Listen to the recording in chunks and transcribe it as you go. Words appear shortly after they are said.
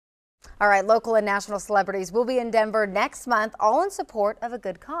All right, local and national celebrities will be in Denver next month, all in support of a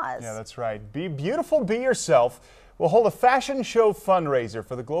good cause. Yeah, that's right. Be beautiful, be yourself. We'll hold a fashion show fundraiser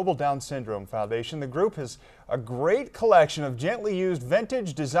for the Global Down Syndrome Foundation. The group has a great collection of gently used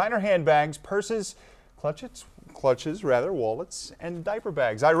vintage designer handbags, purses, wallets, and diaper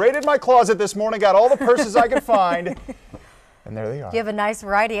bags. I raided my closet this morning, got all the purses I could find. And there they are. You have a nice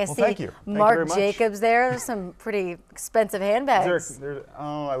variety. I see thank you. Marc Jacobs there. There's some pretty expensive handbags.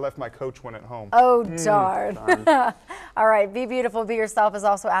 Oh, I left my Coach one at home. Oh, darn. All right, Be Beautiful, Be Yourself is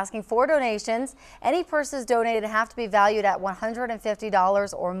also asking for donations. Any purses donated have to be valued at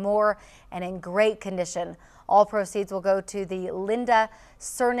 $150 or more and in great condition. All proceeds will go to the Linda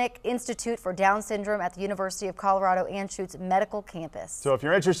Cernick Institute for Down Syndrome at the University of Colorado Anschutz Medical Campus. So if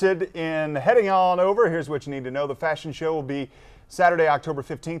you're interested in heading on over, here's what you need to know. The fashion show will be Saturday, October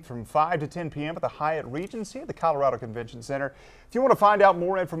 15th from 5 to 10 p.m. at the Hyatt Regency at the Colorado Convention Center. If you want to find out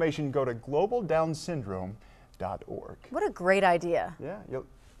more information, go to globaldownsyndrome.org. What a great idea. Yeah, you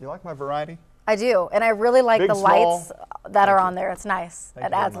like my variety? I do, and I really like the lights that are on there. It's nice.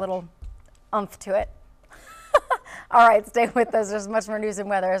 It adds a little oomph to it. All right, stay with us. There's much more news and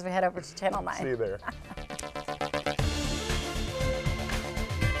weather as we head over to Channel 9. See you there.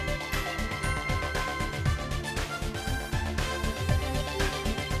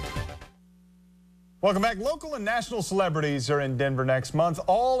 Welcome back. Local and national celebrities are in Denver next month,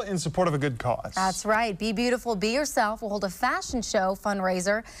 all in support of a good cause. That's right. Be Beautiful, Be Yourself will hold a fashion show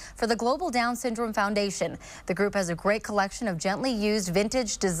fundraiser for the Global Down Syndrome Foundation. The group has a great collection of gently used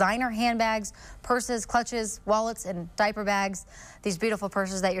vintage designer handbags, purses, clutches, wallets, and diaper bags. These beautiful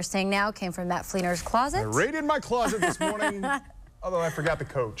purses that you're seeing now came from Matt Fleener's closet. I raided my closet this morning. Although I forgot the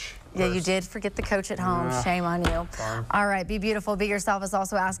Coach. Yeah, you did forget the Coach at home. Shame on you. Fine. All right, Be Beautiful, Be Yourself is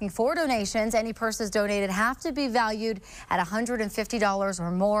also asking for donations. Any purses donated have to be valued at $150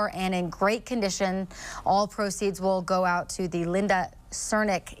 or more and in great condition. All proceeds will go out to the Linda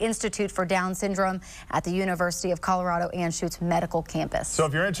Cernick Institute for Down Syndrome at the University of Colorado Anschutz Medical Campus. So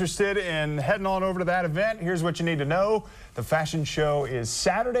if you're interested in heading on over to that event, here's what you need to know. The fashion show is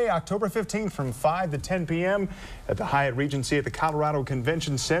Saturday, October 15th from 5 to 10 p.m. at the Hyatt Regency at the Colorado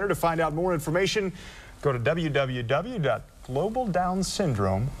Convention Center. To find out more information, go to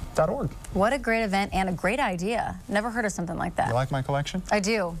www.globaldownsyndrome.org. What a great event and a great idea. Never heard of something like that. You like my collection? I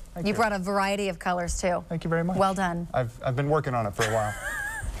do. Thank You you. brought a variety of colors too. Thank you very much. Well done. I've been working on it for a while.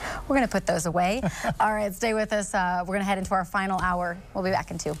 We're going to put those away. All right, stay with us. We're going to head into our final hour. We'll be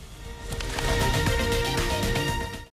back in 2.